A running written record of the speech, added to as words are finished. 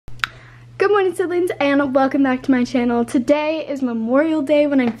Good morning, siblings, and welcome back to my channel. Today is Memorial Day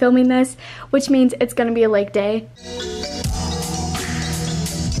when I'm filming this, which means it's gonna be a lake day.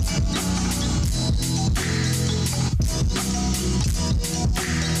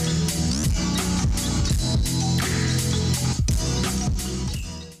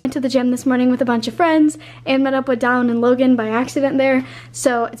 To the gym this morning with a bunch of friends and met up with Dallin and Logan by accident there,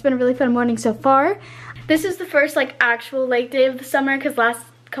 so it's been a really fun morning so far. This is the first like actual lake day of the summer because last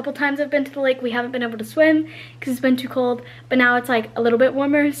couple times I've been to the lake we haven't been able to swim because it's been too cold, but now it's like a little bit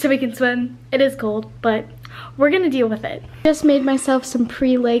warmer so we can swim. It is cold, but we're gonna deal with it. Just made myself some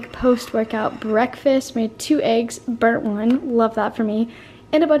pre-lake post-workout breakfast. Made 2 eggs, burnt one, love that for me,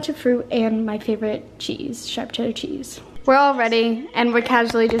 and a bunch of fruit and my favorite cheese, sharp cheddar cheese. We're all ready, and we're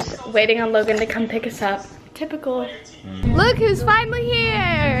casually just waiting on Logan to come pick us up. Typical. Look who's finally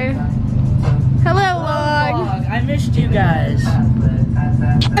here! Hello, Log. I missed you guys.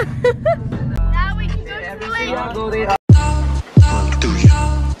 Now we can go to the lake.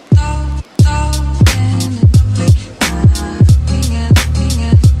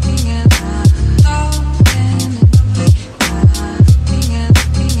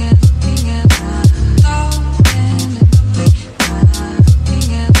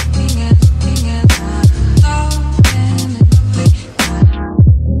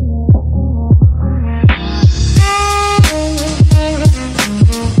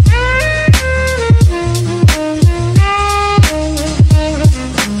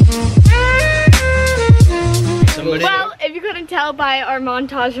 Tell by our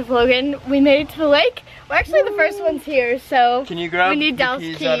montage of Logan, we made it to the lake. We're actually the first ones here, so can you grab we need the Dal's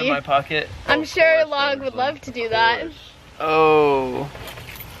keys key. out of my pocket? I'm sure Log would love to do that. Oh,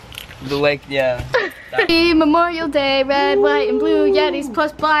 the lake, yeah. Happy Memorial Day, red, white, and blue Yetis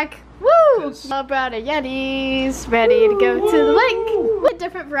plus black. Woo! All brought our Yetis, ready to go to the lake. With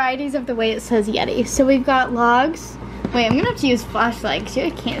different varieties of the way it says Yeti. So we've got Logs. Wait, I'm gonna have to use flashlight because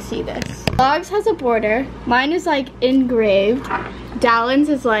you can't see this. Logs has a border. Mine is like engraved. Dallin's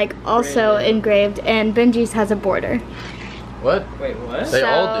is like also engraved, and Benji's has a border. What? Wait, what? They so,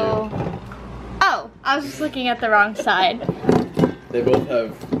 all do. Oh, I was just looking at the wrong side. They both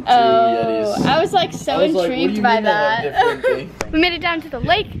have 2 Yetis. I was like so intrigued by that. We made it down to the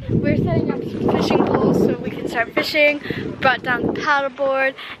lake. We're setting up some fishing poles so we can start fishing. Brought down the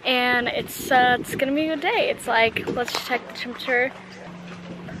paddleboard, and it's gonna be a good day. It's like, let's check the temperature.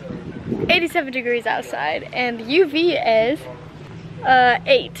 87 degrees outside, and the UV is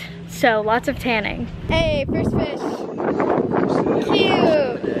 8, so lots of tanning. Hey, first fish.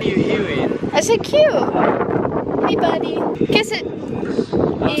 Cute. I said cute. Hey, buddy. Kiss it.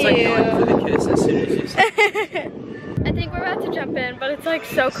 I was like going for the kiss as soon as you said it. I think we're about to jump in, but it's like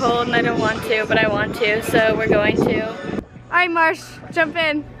so cold and I don't want to, but I want to, so we're going to. All right, Marsh, jump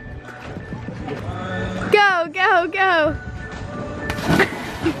in. Go, go, go.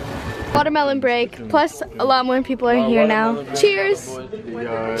 Watermelon break, plus a lot more people are here now. Cheers.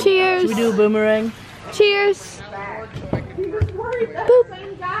 Cheers. Should we do a boomerang? Cheers. Boop.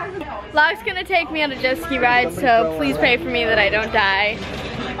 Log's gonna take me on a jet ski ride, so please pray for me that I don't die.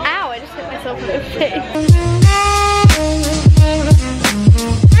 Ow, I just hit myself in the face.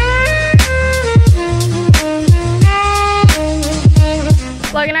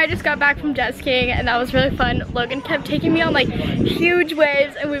 Logan and I just got back from jet skiing, and that was really fun. Logan kept taking me on like huge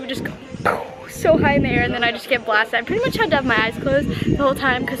waves, and we would just go so high in the air, and then I just get blasted. I pretty much had to have my eyes closed the whole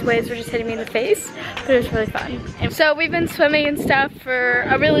time because waves were just hitting me in the face, but it was really fun. And so we've been swimming and stuff for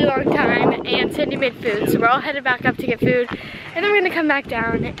a really long time, and Sydney made food, so we're all headed back up to get food, and then we're gonna come back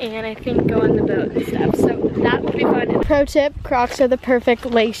down and I think go on the boat and stuff, so that will be fun. Pro tip, Crocs are the perfect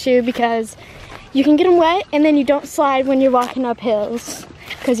lake shoe because you can get them wet and then you don't slide when you're walking up hills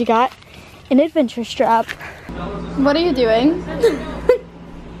because you got an adventure strap. What are you doing?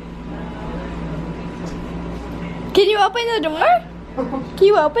 Can you open the door? Can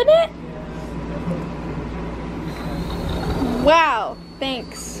you open it? Wow,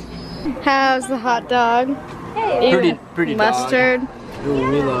 thanks. How's the hot dog? Hey. Pretty mustard.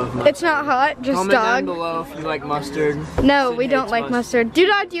 Ooh, we love mustard. It's not hot, just Comment dog. down below if you like mustard. No, we don't like mustard.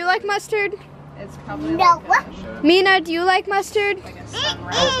 Dudad, do you like mustard? It's probably no. Mina, do you like mustard?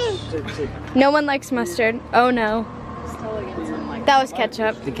 No one likes mustard. Oh no. That was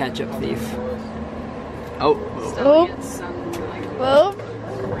ketchup. The ketchup thief. Oh. Oh. Whoa.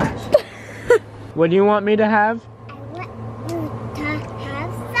 What do you want me to have? I want you to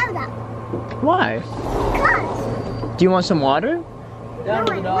have soda. Why? Because. Do you want some water? No,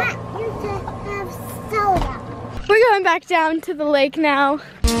 I want you to have soda. We're going back down to the lake now.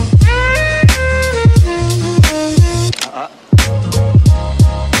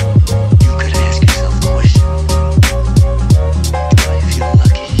 You could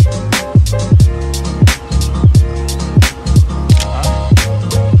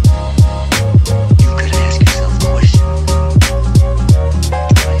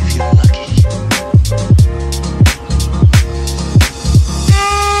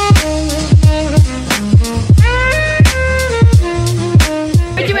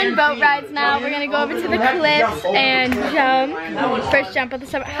First jump of the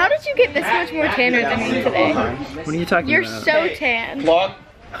summer. How did you get this much more tanner than me today? What are you talking You're about? so tan. Plug.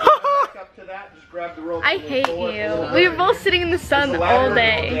 Up to that, just grab the rope. I hate you. We were both sitting in the sun all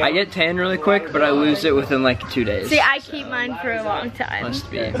day. I get tan really quick, but I lose it within like 2 days. See, I keep mine for a long time.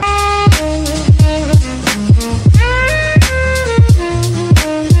 Must be.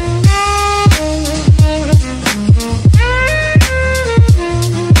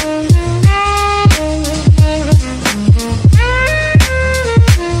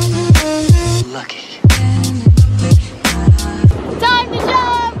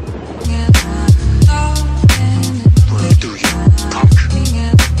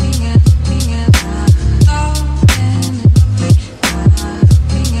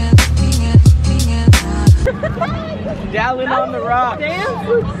 Dallin on the rock. Dance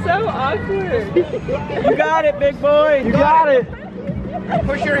looks so awkward. You got it, big boy. You got it.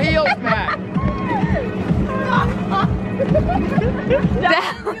 Push your heels back.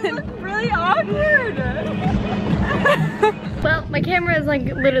 That was really awkward. Well, my camera is like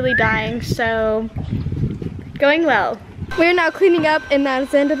literally dying, so going well. We're now cleaning up and that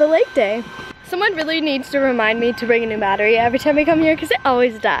is the end of the lake day. Someone really needs to remind me to bring a new battery every time I come here because it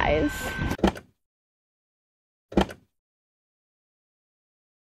always dies.